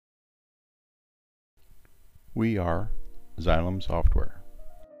We are Xylem Software.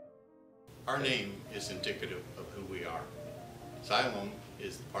 Our name is indicative of who we are. Xylem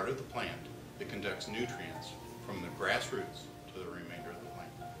is the part of the plant that conducts nutrients from the grassroots to the remainder of the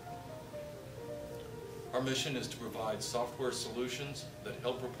plant. Our mission is to provide software solutions that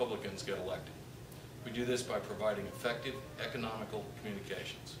help Republicans get elected. We do this by providing effective, economical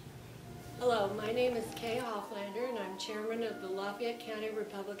communications. Hello, my name is Kay Hofflander and I'm chairman of the Lafayette County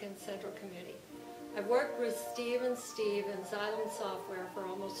Republican Central Committee. I've worked with Steve and Xylem Software for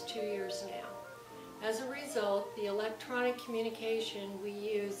almost 2 years now. As a result, the electronic communication we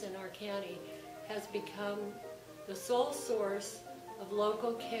use in our county has become the sole source of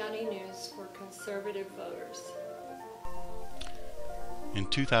local county news for conservative voters. In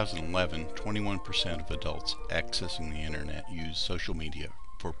 2011, 21% of adults accessing the internet use social media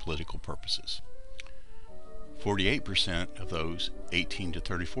for political purposes. 48% of those 18 to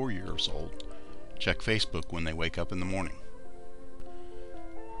 34 years old check Facebook when they wake up in the morning.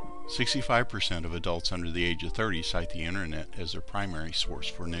 65% of adults under the age of 30 cite the internet as their primary source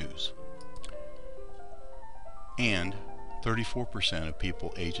for news. And 34% of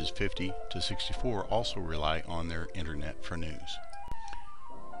people ages 50 to 64 also rely on their internet for news.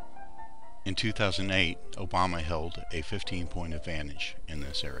 In 2008, Obama held a 15-point advantage in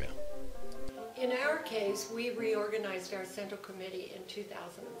this area. In our case, we reorganized our Central Committee in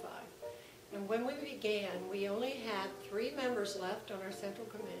 2005. And when we began, we only had 3 members left on our Central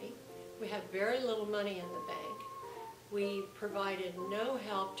Committee. We had very little money in the bank. We provided no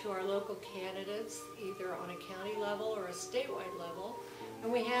help to our local candidates, either on a county level or a statewide level,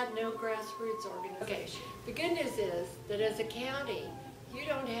 and we had no grassroots organization. The good news is that as a county, you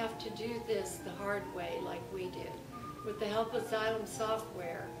don't have to do this the hard way like we did. With the help of Xylem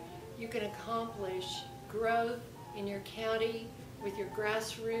Software, you can accomplish growth in your county with your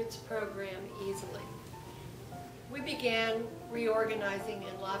grassroots program easily. We began reorganizing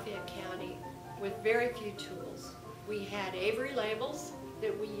in Lafayette County with very few tools. We had Avery labels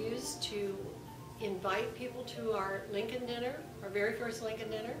that we used to invite people to our Lincoln dinner, our very first Lincoln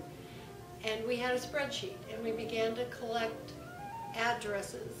dinner, and we had a spreadsheet, and we began to collect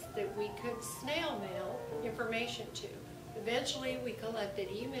addresses that we could snail mail information to. Eventually we collected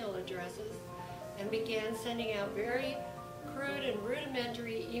email addresses and began sending out very crude and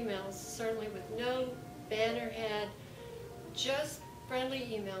rudimentary emails, certainly with no banner head, just friendly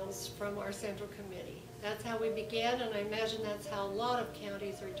emails from our Central Committee. That's how we began, and I imagine that's how a lot of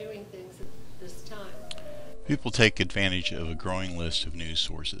counties are doing things at this time. People take advantage of a growing list of news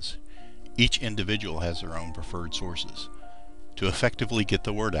sources. Each individual has their own preferred sources. To effectively get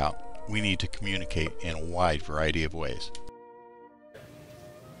the word out, we need to communicate in a wide variety of ways.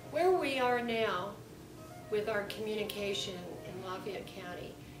 Where we are now with our communication in Lafayette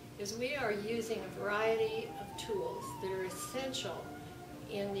County is we are using a variety of tools that are essential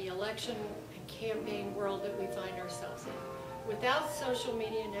in the election and campaign world that we find ourselves in. Without social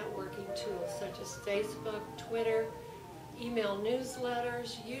media networking tools such as Facebook, Twitter, email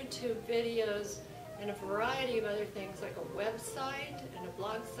newsletters, YouTube videos, and a variety of other things like a website and a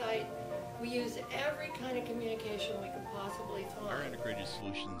blog site, we use every kind of communication we can possibly find. Our integrated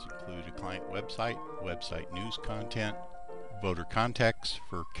solutions include a client website, website news content, voter contacts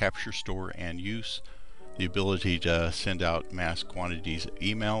for capture, store, and use, the ability to send out mass quantities of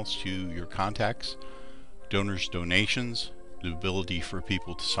emails to your contacts, donors' donations, the ability for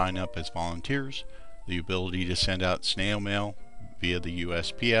people to sign up as volunteers, the ability to send out snail mail via the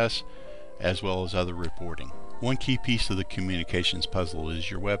USPS, as well as other reporting. One key piece of the communications puzzle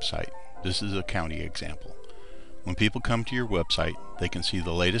is your website. This is a county example. When people come to your website, they can see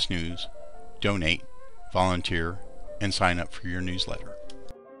the latest news, donate, volunteer, and sign up for your newsletter.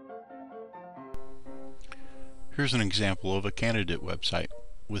 Here's an example of a candidate website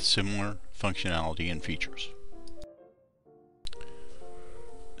with similar functionality and features.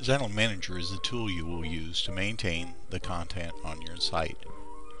 Xylem Manager is the tool you will use to maintain the content on your site.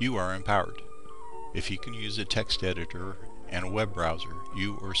 You are empowered. If you can use a text editor and a web browser,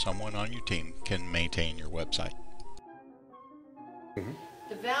 you or someone on your team can maintain your website.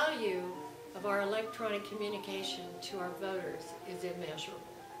 The value of our electronic communication to our voters is immeasurable.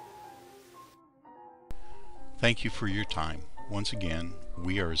 Thank you for your time. Once again,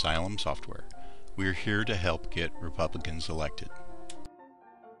 we are Xylem Software. We are here to help get Republicans elected.